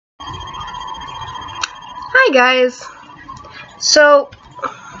Hi guys. So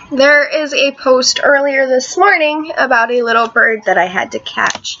there is a post earlier this morning about a little bird that I had to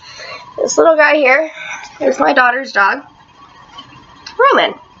catch. This little guy here is my daughter's dog,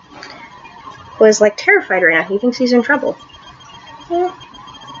 Roman, who is like terrified right now. He thinks he's in trouble. Yeah,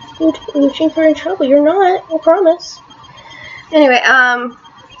 you think you're in trouble? You're not, I promise. Anyway,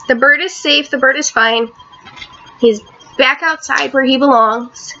 the bird is safe. The bird is fine. He's back outside where he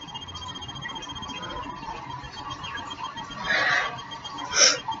belongs.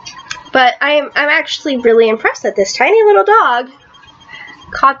 But I'm actually really impressed that this tiny little dog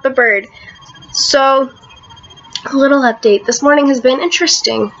caught the bird. So, a little update. This morning has been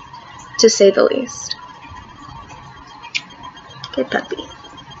interesting, to say the least. Good puppy.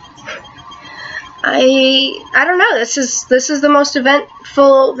 I don't know. This is the most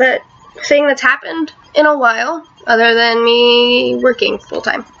eventful thing that's happened in a while, other than me working full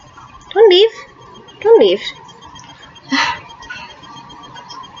time. Don't leave. Don't leave.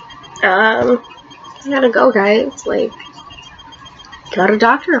 I gotta go, guys. Like, got a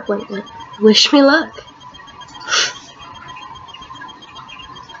doctor appointment. Wish me luck.